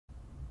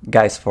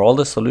Guys, for all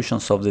the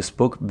solutions of this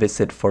book,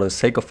 visit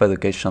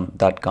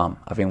forthesakeofeducation.com.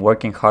 I've been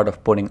working hard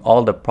of putting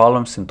all the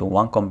problems into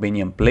one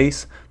convenient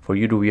place for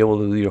you to be able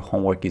to do your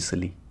homework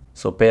easily.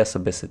 So pay us a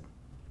visit.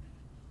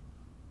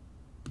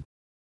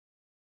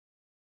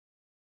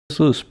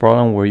 So this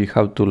problem where you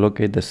have to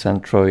locate the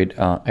centroid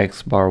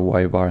X bar,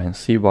 Y bar, and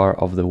C bar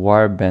of the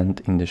wire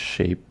bent in the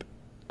shape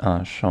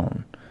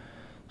shown.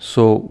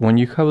 So when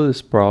you have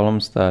these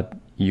problems that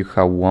you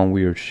have one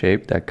weird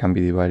shape that can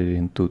be divided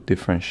into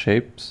different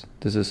shapes,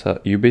 this is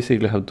you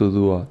basically have to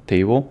do a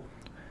table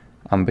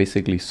and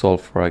basically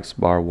solve for X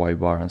bar, Y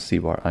bar, and C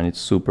bar, and it's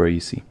super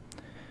easy.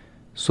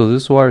 So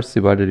this wire is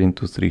divided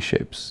into three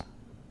shapes.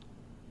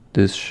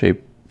 This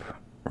shape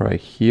right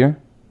here,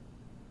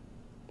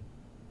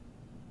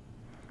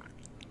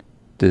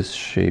 this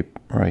shape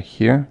right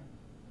here,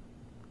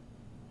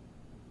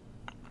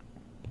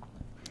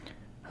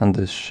 and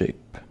this shape.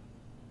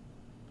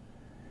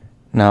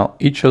 Now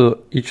each of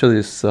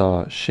this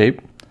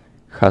shape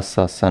has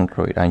a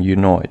centroid, and you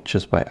know it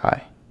just by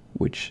eye,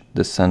 which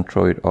the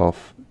centroid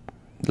of,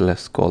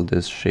 let's call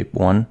this shape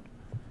 1,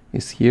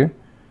 is here.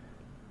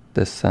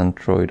 The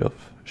centroid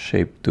of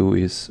shape 2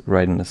 is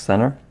right in the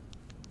center,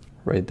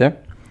 right there.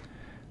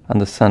 And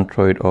the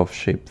centroid of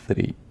shape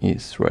 3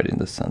 is right in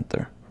the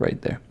center,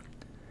 right there.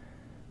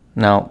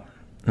 Now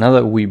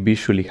that we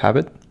visually have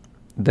it,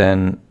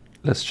 then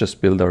let's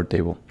just build our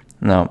table.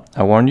 Now,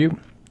 I warn you,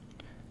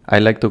 I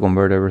like to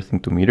convert everything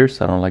to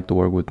meters. I don't like to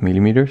work with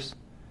millimeters.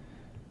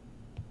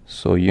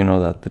 So you know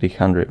that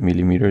 300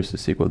 millimeters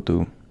is equal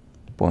to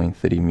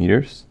 0.3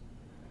 meters.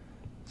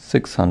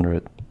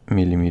 600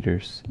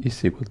 millimeters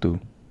is equal to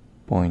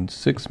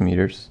 0.6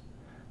 meters.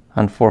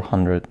 And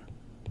 400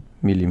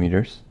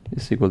 millimeters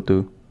is equal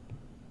to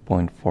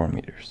 0.4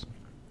 meters.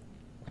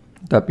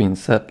 That being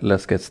said,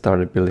 let's get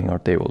started building our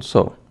table.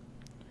 So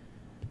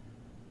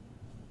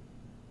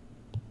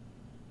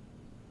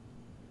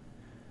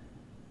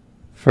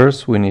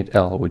first we need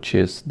L, which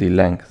is the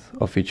length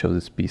of each of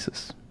these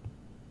pieces.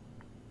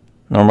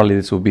 Normally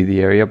this would be the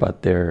area,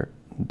 but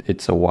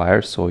it's a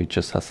wire, so it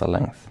just has a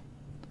length.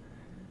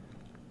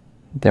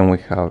 Then we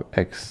have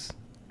X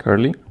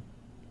curly,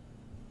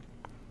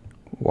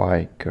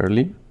 Y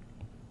curly,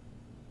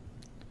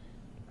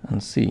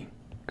 and C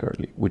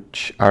curly,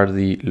 which are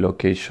the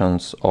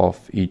locations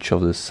of each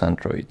of the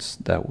centroids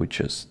that we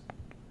just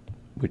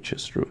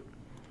drew.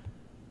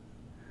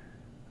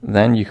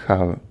 Then you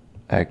have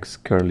X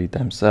curly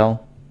times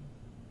L,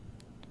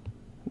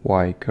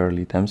 Y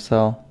curly times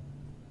L,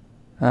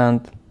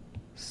 and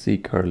C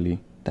curly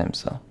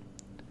times L.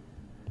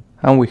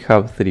 And we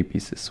have three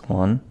pieces,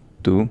 1,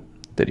 2,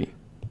 3.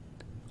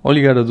 All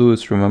you gotta do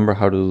is remember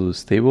how to do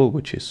this table,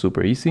 which is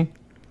super easy,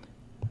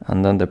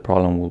 and then the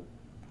problem will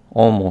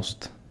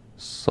almost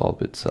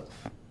solve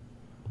itself.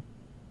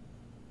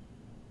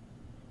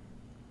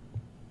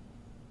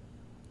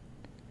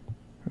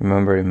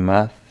 Remember, in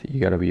math,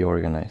 you gotta be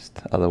organized,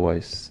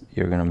 otherwise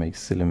you're gonna make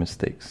silly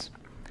mistakes.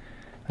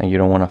 And you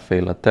don't wanna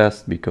fail a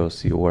test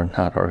because you were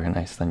not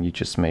organized and you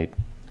just made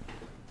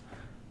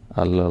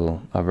a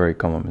very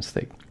common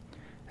mistake.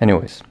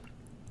 Anyways,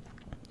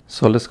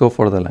 so let's go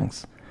for the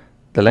lengths.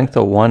 The length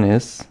of 1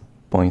 is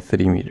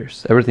 0.3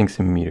 meters. Everything's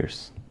in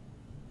meters,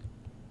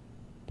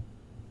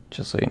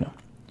 just so you know.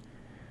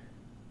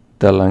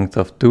 The length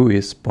of 2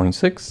 is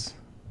 0.6,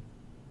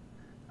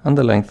 and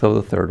the length of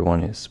the third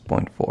one is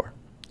 0.4.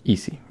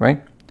 Easy,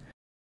 right?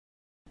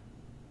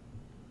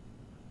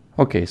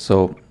 Okay,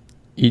 so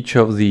each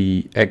of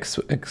the X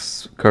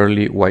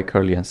curly, Y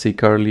curly, and C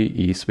curly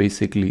is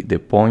basically the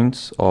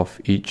points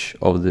of each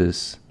of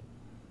these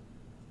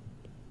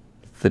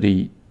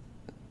three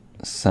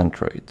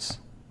centroids.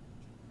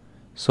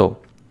 So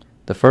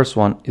the first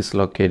one is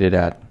located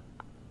at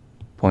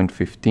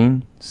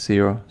 0.15,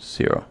 0,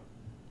 0,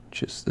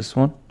 which is this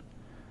one.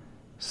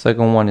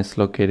 Second one is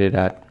located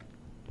at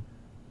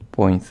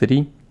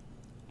 0.3,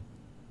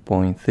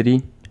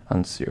 0.3,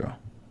 and 0,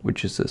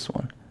 which is this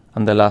one.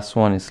 And the last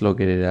one is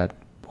located at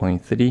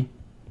 0.3,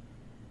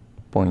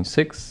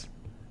 0.6,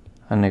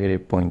 and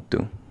negative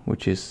 0.2,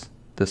 which is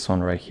this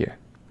one right here.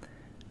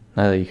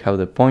 Now that you have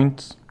the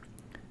points,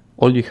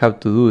 all you have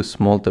to do is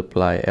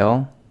multiply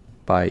L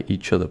by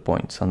each of the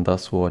points, and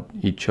that's what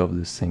each of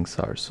these things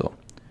are. So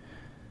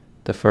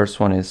the first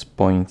one is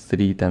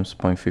 0.3 times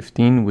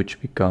 0.15, which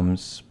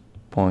becomes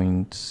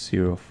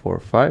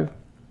 0.045,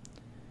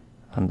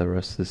 and the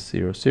rest is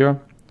 0, 0.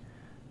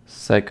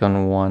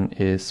 Second one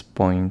is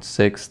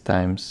 0.6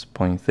 times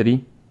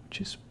 0.3, which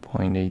is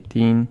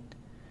 0.18.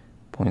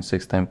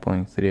 0.6 times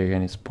 0.3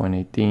 again is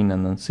 0.18,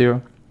 and then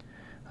 0.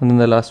 And then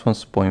the last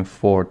one's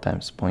 0.4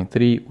 times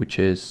 0.3, which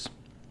is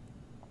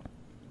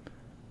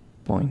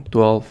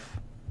 0.12,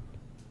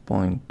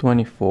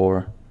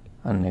 0.24,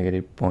 and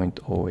negative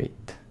 0.08.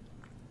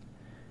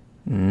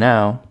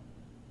 Now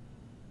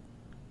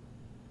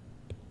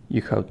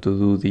you have to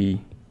do the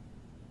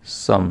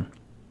sum,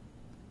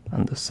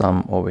 and the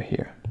sum over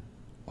here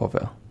of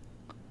L.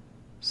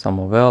 Sum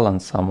of L and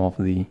sum of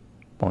the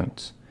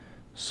points.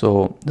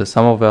 So the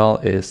sum of L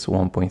is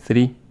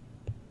 1.3,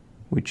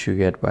 which you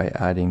get by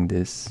adding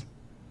these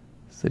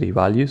three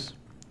values.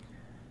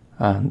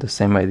 And the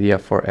same idea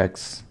for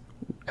x,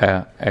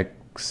 xl,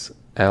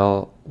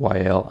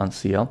 yl, and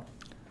cl.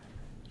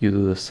 You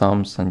do the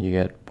sums and you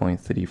get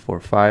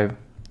 0.345,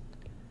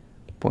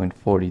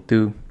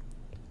 0.42,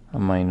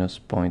 and minus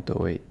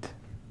 0.08.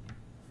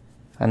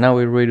 And now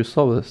we're ready to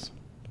solve this,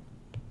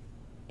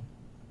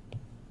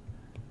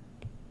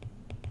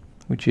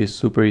 which is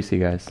super easy,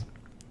 guys.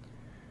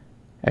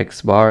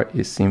 X bar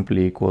is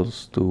simply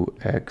equals to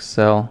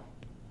xl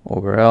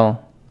over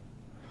L.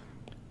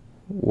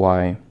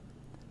 Y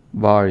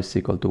bar is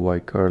equal to y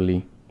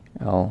curly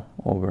L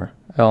over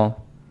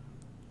L.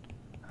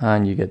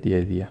 And you get the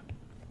idea.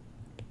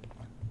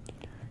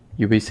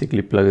 You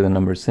basically plug the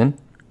numbers in,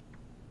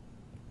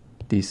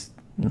 these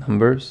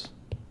numbers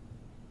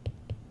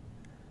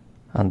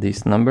and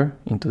this number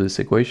into these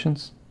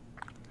equations.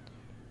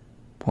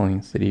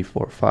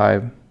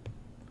 0.345,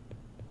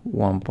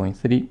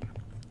 1.3,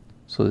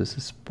 so this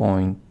is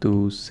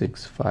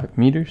 0.265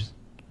 meters.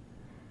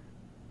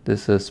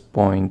 This is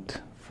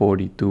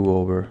 0.42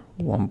 over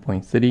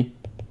 1.3,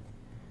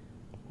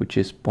 which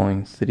is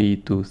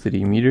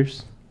 0.323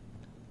 meters.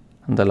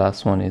 And the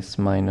last one is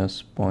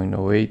minus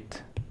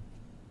 0.08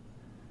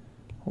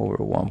 over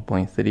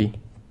 1.3,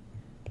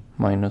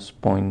 minus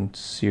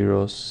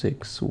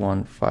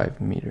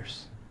 0.0615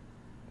 meters.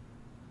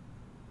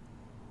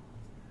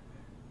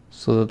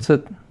 So that's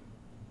it.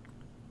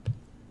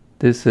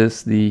 This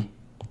is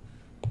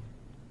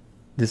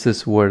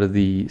where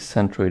the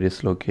centroid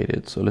is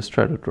located. So let's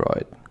try to draw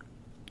it.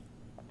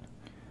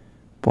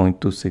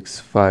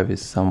 0.265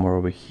 is somewhere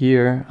over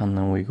here, and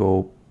then we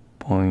go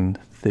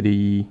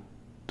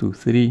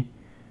 0.323,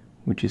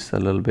 which is a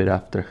little bit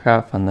after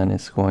half, and then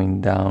it's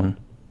going down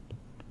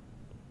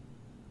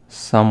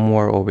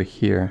somewhere over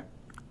here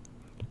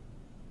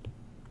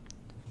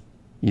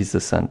is the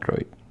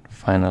centroid.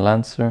 Final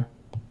answer.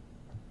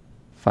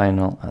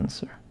 Final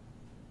answer.